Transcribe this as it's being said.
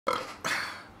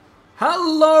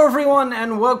Hello everyone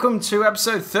and welcome to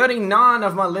episode 39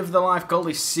 of my Live the Life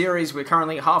Goalie series. We're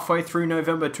currently halfway through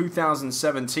November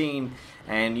 2017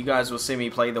 and you guys will see me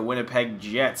play the Winnipeg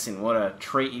Jets, and what a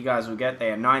treat you guys will get.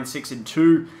 They are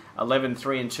 9-6-2,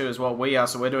 11-3-2 as well we are,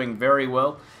 so we're doing very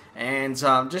well. And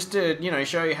just to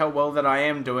show you how well that I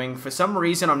am doing, for some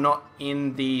reason I'm not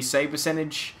in the save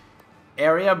percentage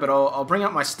area, but I'll bring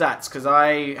up my stats because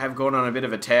I have gone on a bit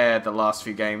of a tear the last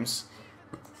few games.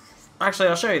 Actually,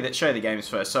 I'll show you the games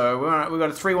first. So we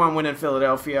got a 3-1 win in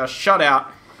Philadelphia,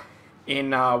 shutout in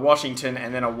Washington,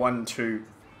 and then a 1-2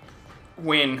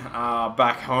 win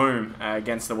back home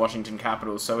against the Washington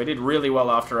Capitals. So we did really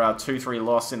well after our 2-3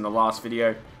 loss in the last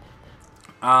video.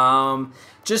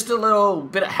 Just a little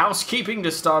bit of housekeeping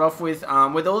to start off with.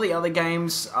 With all the other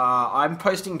games, I'm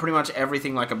posting pretty much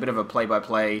everything like a bit of a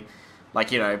play-by-play, like,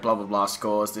 blah blah blah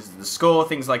scores. This is the score,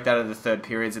 things like that, of the third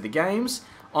periods of the games.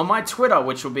 On my Twitter,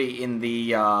 which will be in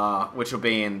the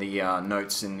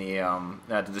notes in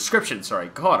the description. Sorry,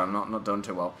 God, I'm not doing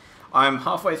too well. I'm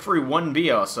halfway through one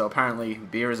beer, so apparently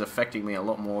beer is affecting me a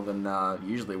lot more than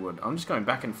usually would. I'm just going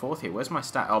back and forth here. Where's my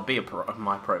stat? Oh, beer pro,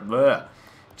 my pro. Bleh.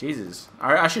 Jesus,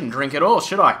 I shouldn't drink at all,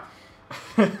 should I?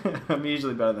 I'm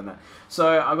usually better than that.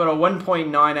 So I got a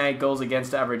 1.98 goals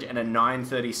against average and a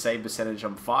 930 save percentage.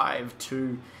 I'm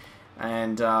 5-2.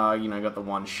 And, got the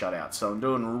one shutout. So I'm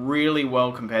doing really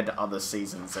well compared to other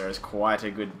seasons. There is quite a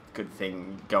good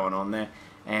thing going on there.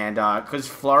 And because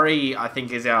Fleury, I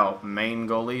think, is our main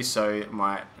goalie, so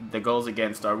the goals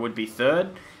against I would be third.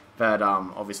 But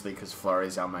obviously, because Fleury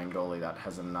is our main goalie, that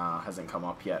hasn't come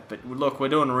up yet. But look, we're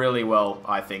doing really well,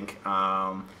 I think,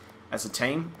 as a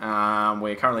team.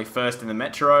 We're currently first in the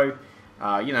Metro.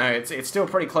 It's still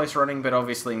pretty close running, but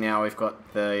obviously now we've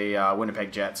got the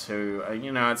Winnipeg Jets, who,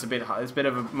 it's a bit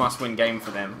of a must-win game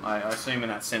for them. I assume in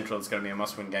that Central it's going to be a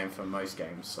must-win game for most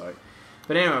games. So,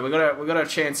 but anyway, we got a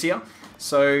chance here.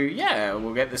 So yeah,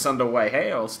 we'll get this underway.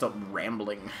 Hey, I'll stop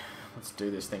rambling. Let's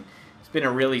do this thing. It's been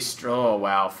a really oh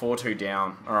wow, 4-2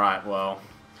 down. All right, well,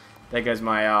 there goes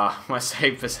my my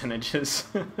save percentages.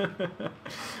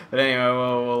 But anyway,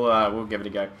 we'll give it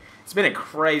a go. It's been a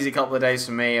crazy couple of days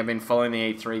for me. I've been following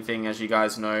the E3 thing, as you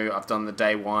guys know. I've done the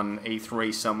day one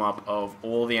E3 sum up of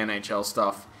all the NHL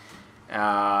stuff,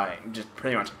 just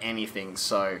pretty much anything.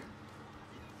 So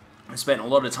I spent a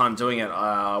lot of time doing it.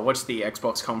 I watched the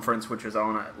Xbox conference, which was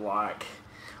on at like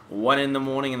 1 in the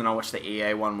morning, and then I watched the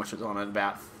EA one, which was on at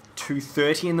about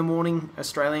 2:30 in the morning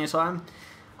Australian time.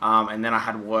 And then I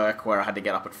had work where I had to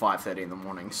get up at 5:30 in the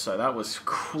morning. So that was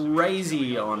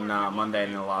crazy on Monday,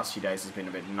 and the last few days has been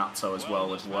a bit nutso as well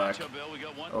with work.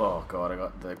 Oh, God, I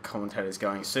got the commentators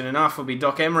going. Soon enough will be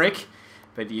Doc Emmerich,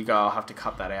 but I'll have to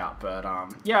cut that out. But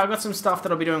yeah, I got some stuff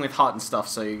that I'll be doing with Hut and stuff,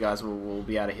 so you guys will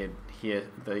be able to hear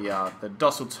the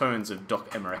docile tones of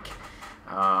Doc Emmerich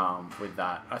with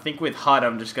that. I think with Hut,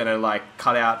 I'm just going to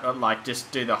cut out,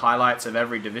 just do the highlights of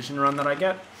every division run that I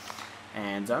get.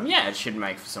 And yeah, it should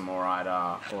make for some alright,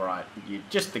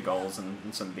 just the goals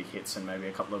and some big hits and maybe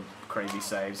a couple of crazy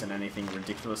saves and anything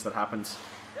ridiculous that happens.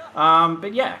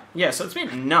 But yeah, so it's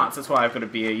been nuts. That's why I've got a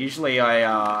beer. Usually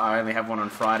I only have one on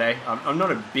Friday. I'm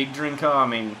not a big drinker. I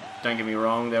mean, don't get me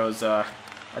wrong. There was a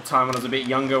time when I was a bit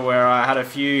younger where I had a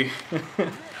few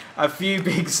a few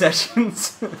big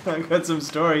sessions. I've got some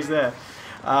stories there.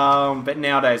 But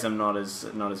nowadays I'm not as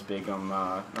big. I'm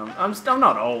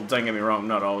not old. Don't get me wrong. I'm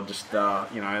not old. Just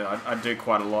I do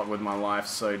quite a lot with my life.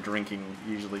 So drinking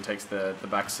usually takes the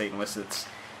back seat unless it's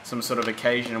some sort of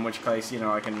occasion, in which case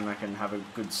I can have a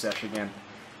good sesh again.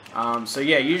 So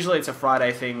yeah, usually it's a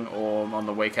Friday thing, or on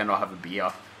the weekend I'll have a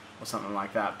beer or something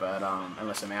like that. But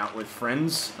unless I'm out with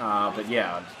friends. But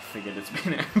yeah, I figured it's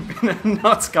been a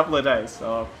nuts couple of days.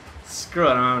 So screw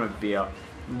it. I'm having a beer.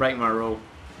 Break my rule.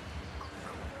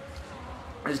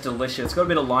 It's delicious. It's got a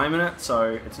bit of lime in it,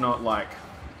 so it's not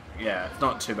it's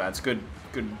not too bad. It's good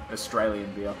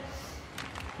Australian beer.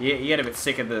 You get a bit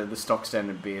sick of the stock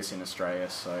standard beers in Australia,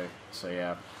 so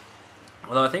yeah.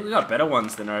 Although I think we got better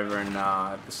ones than over in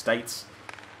the States,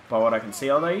 by what I can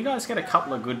see. Although you guys get a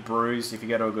couple of good brews if you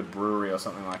go to a good brewery or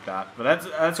something like that. But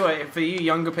that's why, for you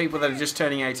younger people that are just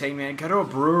turning 18, man, go to a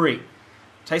brewery.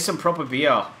 Taste some proper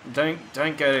beer. Don't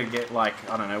go to get I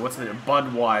don't know, what's it,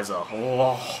 Budweiser.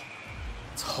 Oh.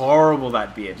 It's horrible,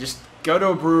 that beer. Just go to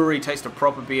a brewery, taste a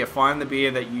proper beer, find the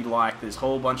beer that you like. There's a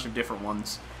whole bunch of different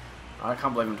ones. I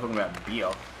can't believe I'm talking about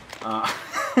beer.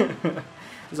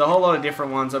 There's a whole lot of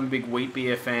different ones. I'm a big wheat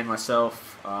beer fan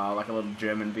myself. Like a lot of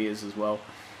German beers as well.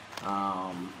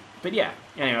 But yeah,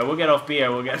 anyway, we'll get off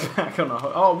beer. We'll get back on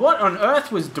oh, what on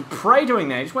earth was Dupre doing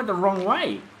there? He just went the wrong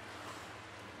way.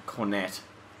 Cornet.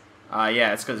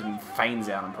 Yeah, it's because Fane's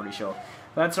out, I'm pretty sure.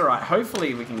 That's alright.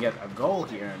 Hopefully we can get a goal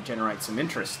here and generate some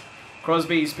interest.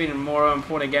 Crosby's been in a more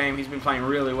important game. He's been playing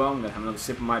really well. I'm going to have another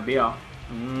sip of my beer.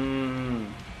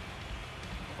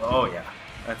 Oh, yeah.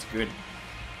 That's good.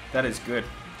 That is good.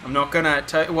 I'm not going to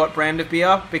tell you what brand of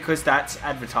beer because that's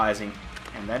advertising.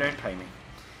 And they don't pay me.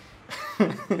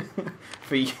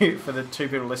 For the 2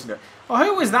 people listening to it. Oh,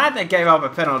 who was that gave up a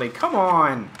penalty? Come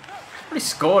on. Already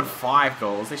scored 5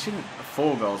 goals. They shouldn't...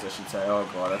 4 goals, I should say. Oh,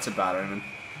 God. That's a bad omen.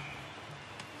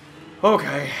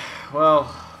 Okay,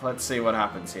 well, let's see what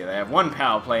happens here. They have 1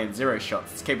 power play and 0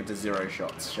 shots. Let's keep it to 0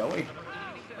 shots, shall we?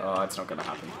 Oh, that's not going to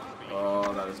happen.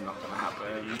 Oh, that is not going to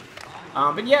happen.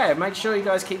 But yeah, make sure you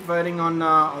guys keep voting on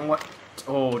what...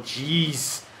 Oh,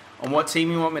 jeez. On what team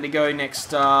you want me to go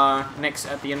next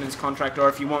at the end of this contract, or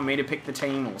if you want me to pick the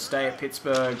team or stay at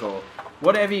Pittsburgh, or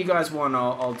whatever you guys want,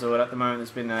 I'll do it. At the moment,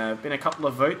 there's been a couple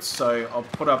of votes, so I'll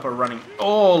put up a running...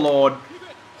 Oh, Lord.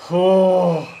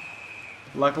 Oh...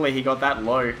 Luckily, he got that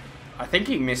low. I think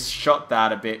he misshot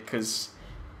that a bit, because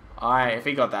if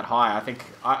he got that high, I think...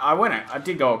 I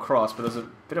did go across, but it was a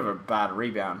bit of a bad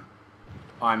rebound.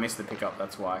 Oh, I missed the pickup,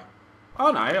 that's why.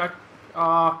 Oh, no,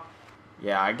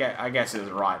 yeah, I guess it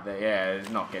was right there. Yeah, it's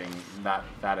not getting that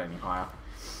any higher.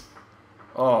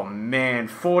 Oh, man.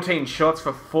 14 shots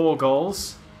for 4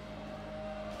 goals.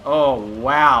 Oh,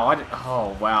 wow.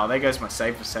 Oh, wow. There goes my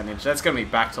save percentage. That's going to be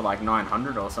back to, like,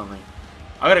 900 or something.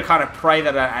 I got to kind of pray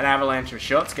that an avalanche of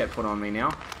shots get put on me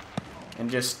now.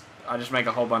 And I just make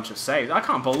a whole bunch of saves. I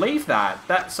can't believe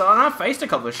that. So I've faced a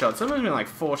couple of shots. That must have been like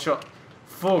 4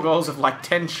 goals of like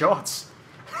 10 shots.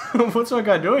 What's my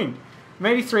guy doing?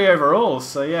 Maybe 3 overalls.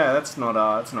 So yeah, that's not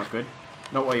good.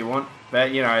 Not what you want.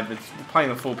 But you know, playing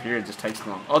the full period just takes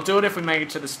too long. I'll do it if we make it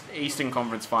to the Eastern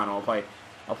Conference Final.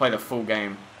 I'll play the full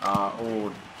game.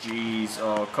 Oh jeez.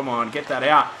 Oh come on, get that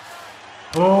out.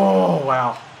 Oh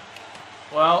wow.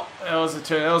 Well, that was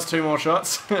 2 more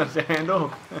shots to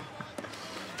handle.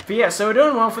 But yeah, so we're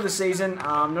doing well for the season.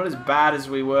 Not as bad as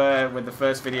we were with the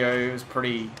first video. It was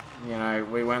pretty, you know,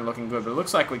 we weren't looking good. But it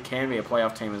looks like we can be a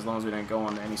playoff team as long as we don't go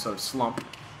on any sort of slump.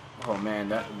 Oh man,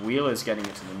 that Wheeler's getting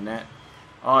it to the net.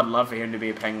 Oh, I'd love for him to be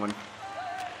a Penguin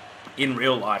in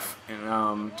real life,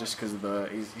 and just because of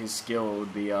his skill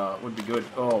would be good.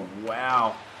 Oh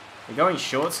wow, they're going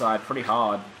short side pretty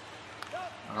hard.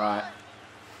 All right.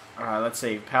 Alright, let's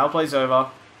see. Power play's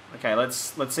over. Okay,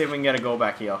 let's see if we can get a goal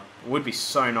back here. It would be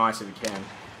so nice if we can.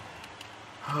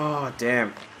 Oh,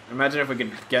 damn. Imagine if we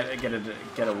could get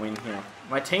a win here.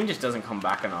 My team just doesn't come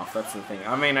back enough. That's the thing.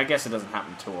 I mean, I guess it doesn't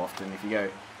happen too often. If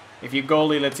your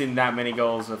goalie lets in that many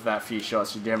goals with that few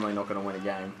shots, you're generally not going to win a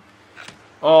game.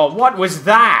 Oh, what was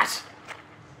that?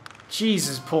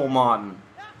 Jesus, Paul Martin.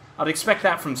 I'd expect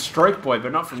that from Stroke Boy,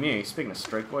 but not from you. Speaking of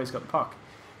Stroke Boy, he's got the puck.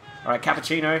 Alright,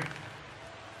 Cappuccino.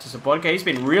 To Sobodka, he's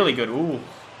been really good. Ooh.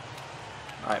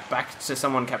 Alright, back to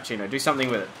someone Cappuccino. Do something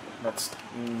with it. That's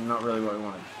not really what we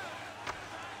wanted.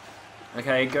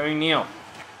 Okay, going Neil.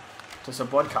 To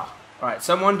Sobodka. Alright,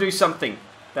 someone do something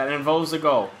that involves a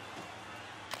goal.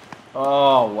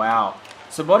 Oh, wow.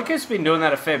 Sobodka's been doing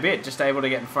that a fair bit. Just able to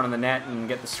get in front of the net and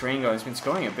get the screen going. He's been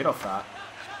scoring a bit off that.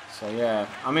 So, yeah.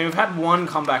 I mean, we've had 1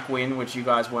 comeback win, which you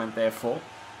guys weren't there for.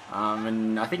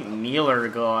 And I think Neeler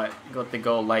got the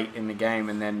goal late in the game,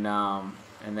 and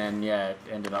then yeah,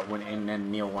 ended up winning, and then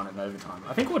Neil won it in overtime.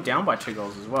 I think we were down by 2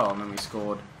 goals as well, and then we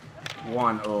scored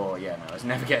 1. Oh yeah, no, I was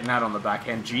never getting that on the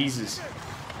backhand. Jesus,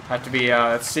 have to be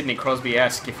Sidney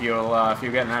Crosby-esque if you're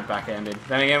getting that backhanded.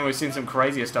 Then again, we've seen some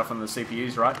crazier stuff on the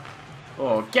CPUs, right?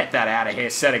 Oh, get that out of here,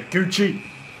 set of Gucci.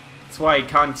 That's why you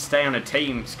can't stay on a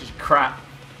team, it's 'cause you're crap.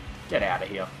 Get out of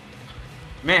here,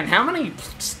 man. How many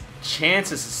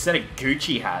chances a set of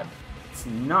Gucci had? It's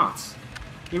nuts.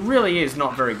 He really is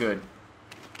not very good.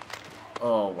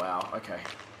 Oh wow, okay.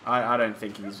 I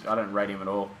don't rate him at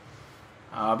all.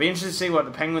 I'll be interested to see what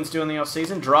the Penguins do in the off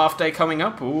season. Draft day coming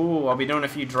up. Ooh, I'll be doing a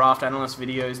few draft analyst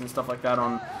videos and stuff like that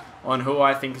on who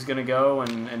I think is going to go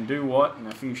and do what, and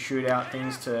a few shootout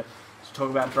things to talk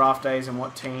about draft days and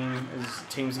what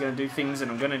teams are going to do things, and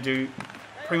I'm going to do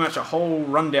pretty much a whole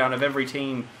rundown of every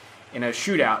team in a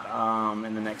shootout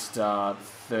in the next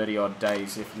 30-odd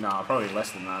days. Probably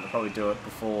less than that. I'll probably do it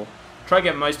before. Try to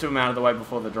get most of them out of the way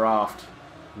before the draft.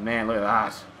 Man, look at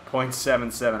that.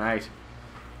 0.778.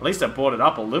 At least I brought it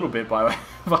up a little bit by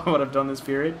what I've done this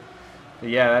period. But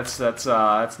yeah, that's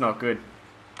not good.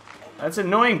 That's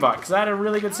annoying, but because I had a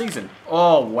really good season.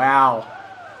 Oh, wow.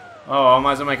 Oh, I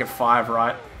might as well make it 5,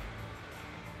 right?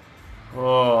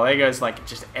 Oh, there goes like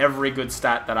just every good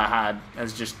stat that I had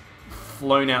has just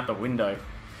flown out the window.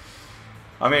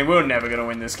 I mean, we were never going to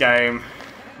win this game.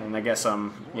 And I guess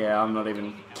I'm not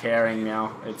even caring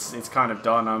now. It's kind of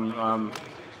done. I'm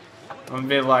a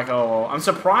bit like, oh, well, I'm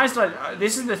surprised.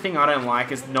 This is the thing I don't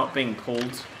like, is not being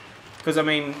pulled. Because, I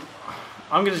mean,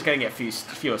 I'm just going to get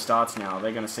fewer starts now.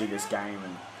 They're going to see this game.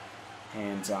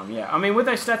 And yeah. I mean, with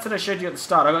those stats that I showed you at the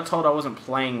start, I got told I wasn't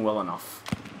playing well enough.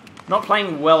 Not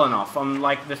playing well enough. I'm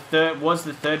like the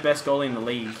third best goalie in the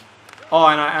league. Oh,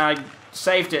 and I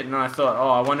saved it, and I thought, oh,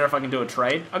 I wonder if I can do a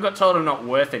trade. I got told I'm not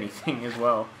worth anything as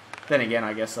well. Then again,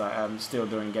 I guess I'm still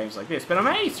doing games like this. But I'm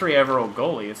 83 overall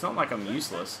goalie. It's not like I'm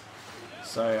useless.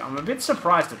 So I'm a bit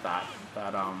surprised at that.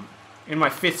 That in my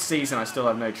 5th season, I still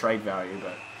have no trade value.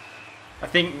 But I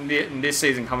think in this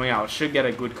season coming out, I should get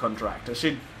a good contract. I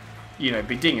should, you know,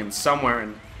 be dinging somewhere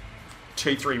in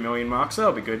 2-3 million marks. So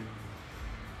that'll be good.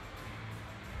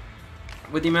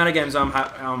 With the amount of games I'm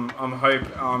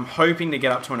hoping to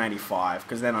get up to an 85,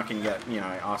 because then I can get, you know,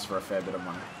 ask for a fair bit of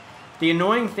money. The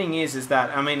annoying thing is that,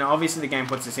 I mean, obviously the game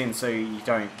puts this in so you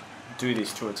don't do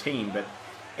this to a team, but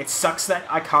it sucks that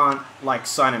I can't, like,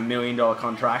 sign $1 million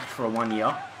contract for 1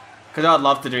 year. Because I'd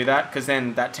love to do that, because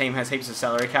then that team has heaps of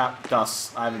salary cap,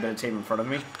 thus I have a better team in front of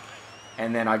me.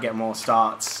 And then I get more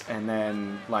starts, and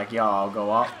then, like, yeah, I'll go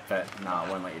up, but no, I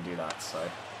won't let you do that, so...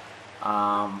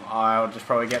 I'll just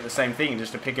probably get the same thing,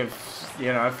 just to pick a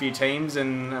few teams,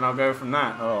 and I'll go from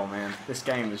that. Oh man, this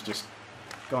game has just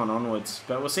gone onwards.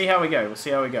 But we'll see how we go. We'll see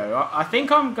how we go. I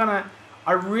think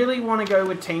I really want to go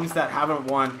with teams that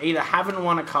either haven't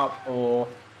won a cup or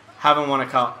haven't won a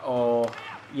cup, or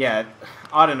yeah,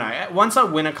 I don't know. Once I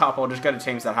win a cup, I'll just go to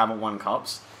teams that haven't won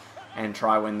cups and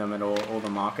try win them at all the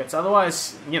markets.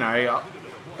 Otherwise, you know,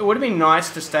 it would have been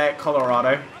nice to stay at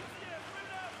Colorado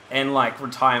and, like,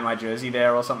 retire my jersey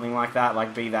there or something like that,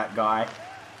 like, be that guy.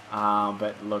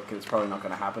 But, look, it's probably not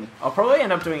going to happen. I'll probably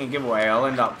end up doing a giveaway. I'll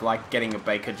end up, like, getting a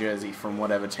Baker jersey from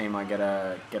whatever team I get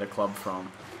a club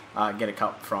from, get a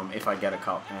cup from, if I get a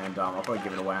cup. And I'll probably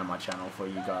give it away on my channel for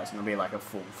you guys. And it'll be, like, a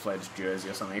full-fledged jersey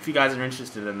or something. If you guys are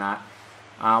interested in that,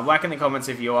 whack in the comments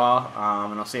if you are,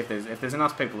 and I'll see if there's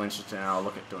enough people interested in it. I'll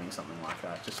look at doing something like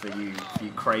that, just for you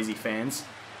crazy fans.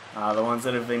 The ones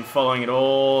that have been following it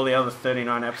all, the other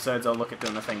 39 episodes, I'll look at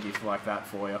doing a thank you like that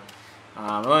for you.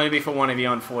 It'll only be for one of you,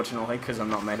 unfortunately, because I'm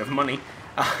not made of money.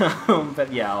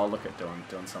 But yeah, I'll look at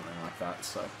doing something like that.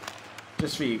 So,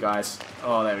 just for you guys.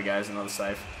 Oh, there we go, there's another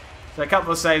save. So a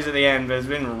couple of saves at the end, but it's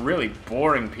been a really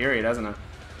boring period, hasn't it?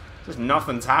 Just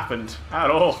nothing's happened at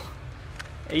all.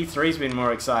 E3's been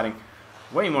more exciting.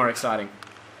 Way more exciting.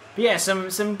 But yeah,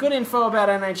 some good info about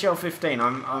NHL 15.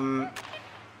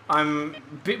 I'm a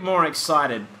bit more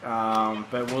excited,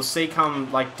 but we'll see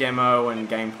come, like, demo and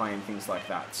gameplay and things like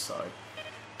that.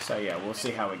 So yeah, we'll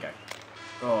see how we go.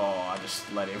 Oh, I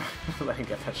just let him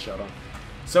get that shot on.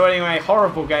 So anyway,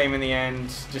 horrible game in the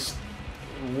end. Just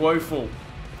woeful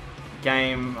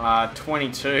game.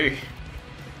 22.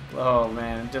 Oh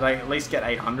man, did I at least get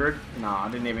 800? No, I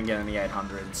didn't even get in the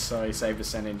 800s. So save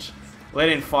percentage. Let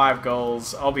in 5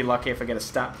 goals. I'll be lucky if I get a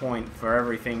stat point for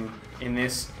everything in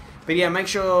this. But yeah,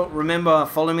 remember,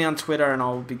 follow me on Twitter, and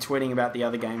I'll be tweeting about the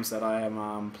other games that I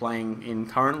am playing in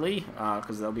currently,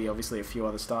 because there'll be obviously a few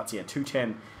other starts. Yeah,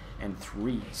 210 and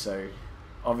 3. So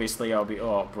obviously I'll be...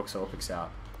 Oh, Brooks Orpik's out,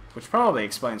 which probably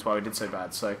explains why we did so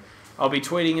bad. So I'll be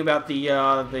tweeting about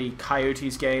the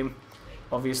Coyotes game,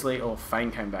 obviously. Oh,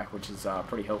 Fane came back, which is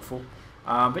pretty helpful.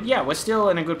 But yeah, we're still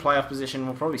in a good playoff position.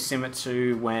 We'll probably sim it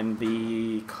to when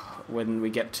we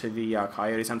get to the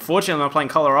Coyotes. Unfortunately, I'm playing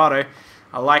Colorado.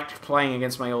 I liked playing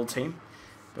against my old team,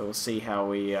 but we'll see how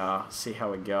we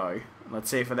go. Let's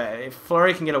see if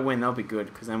Fleury can get a win, that'll be good,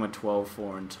 because then we're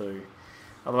 12-4-2.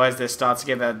 Otherwise, there starts to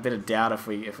get that bit of doubt if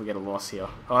we get a loss here.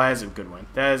 Oh, there's a good win.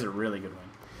 There's a really good win.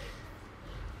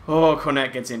 Oh,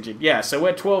 Cornette gets injured. Yeah, so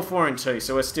we're 12-4-2,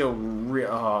 so we're still...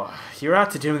 Oh, you're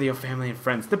out to dinner with your family and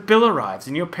friends. The bill arrives,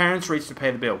 and your parents reach to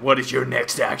pay the bill. What is your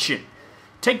next action?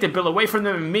 Take the bill away from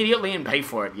them immediately and pay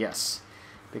for it. Yes.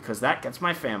 Because that gets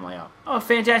my family up. Oh,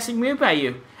 fantastic move by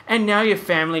you. And now your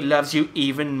family loves you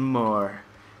even more.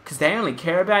 Because they only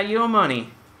care about your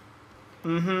money.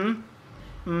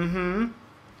 Mm-hmm.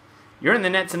 You're in the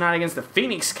net tonight against the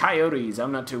Phoenix Coyotes.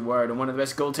 I'm not too worried. I'm one of the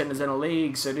best goaltenders in the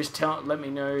league. So just let me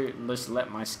know. Just let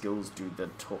my skills do the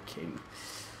talking.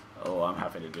 Oh, I'm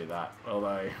happy to do that.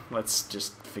 Although, let's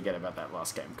just forget about that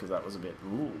last game. Because that was a bit...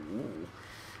 Ooh.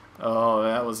 Oh,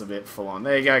 that was a bit full on.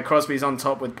 There you go. Crosby's on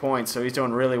top with points, so he's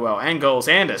doing really well. And goals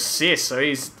and assists, so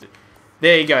he's...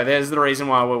 There you go. There's the reason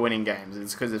why we're winning games.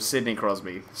 It's because of Sidney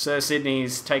Crosby. Sir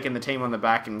Sidney's taking the team on the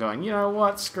back and going, you know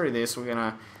what? Screw this. We're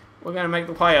gonna make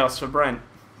the playoffs for Brent,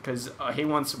 because he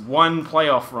wants one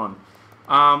playoff run.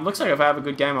 Looks like if I have a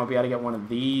good game, I'll be able to get one of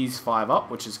these 5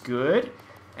 up, which is good.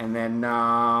 And then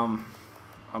I'm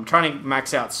trying to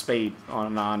max out speed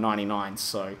on 99,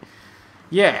 so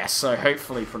yeah, so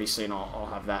hopefully pretty soon I'll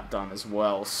have that done as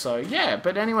well. So yeah,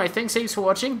 but anyway, thanks heaps for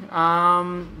watching.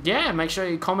 Yeah, make sure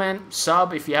you comment,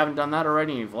 sub if you haven't done that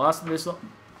already and you've lasted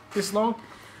this long.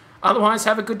 Otherwise,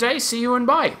 have a good day, see you and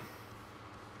bye.